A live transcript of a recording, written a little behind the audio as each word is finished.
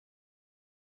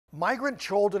Migrant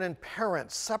children and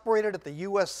parents separated at the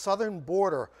U.S. southern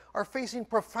border are facing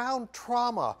profound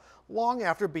trauma long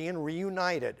after being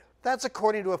reunited. That's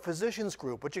according to a physicians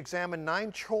group which examined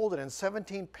 9 children and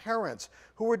 17 parents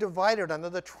who were divided under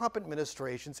the Trump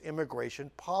administration's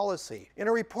immigration policy. In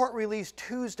a report released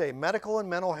Tuesday, medical and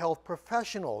mental health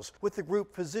professionals with the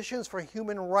group Physicians for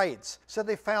Human Rights said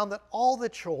they found that all the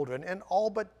children and all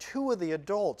but 2 of the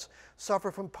adults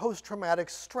suffer from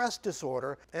post-traumatic stress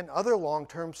disorder and other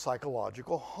long-term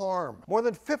psychological harm. More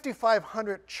than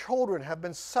 5,500 children have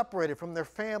been separated from their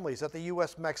families at the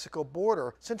U.S.-Mexico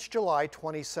border since July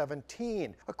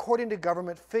 2017, according to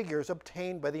government figures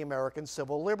obtained by the American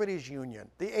Civil Liberties Union.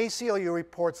 The ACLU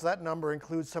reports that number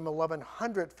includes some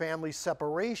 1,100 family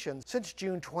separations since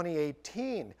June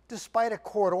 2018, despite a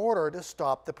court order to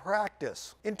stop the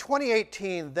practice. In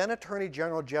 2018, then Attorney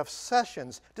General Jeff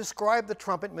Sessions described the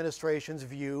Trump administration's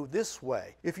view this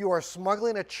way: if you are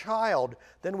smuggling a child,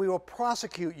 then we will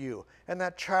prosecute you, and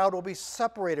that child will be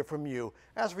separated from you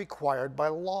as required by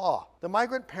law. The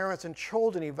migrant parents and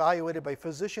children evaluated by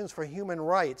Physicians for Human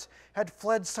Rights had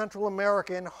fled Central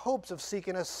America in hopes of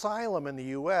seeking asylum in the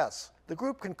U.S. The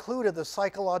group concluded the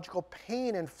psychological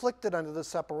pain inflicted under the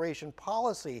separation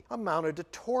policy amounted to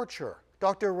torture.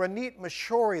 Dr. Ranit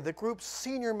Mashori, the group's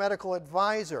senior medical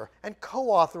advisor and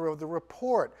co-author of the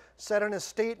report, said in a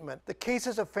statement, "The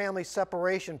cases of family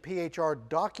separation PHR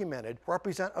documented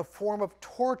represent a form of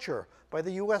torture by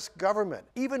the U.S. government.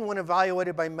 Even when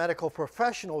evaluated by medical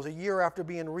professionals a year after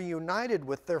being reunited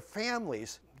with their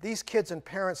families, these kids and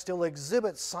parents still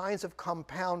exhibit signs of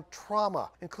compound trauma,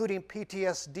 including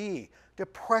PTSD,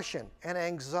 depression, and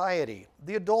anxiety."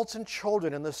 The adults and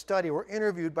children in the study were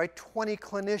interviewed by 20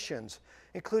 clinicians,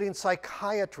 including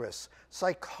psychiatrists,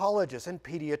 psychologists, and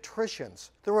pediatricians.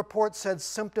 The report said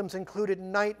symptoms included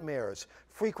nightmares,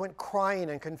 frequent crying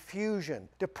and confusion,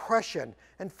 depression,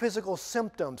 and physical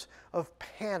symptoms of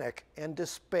panic and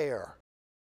despair.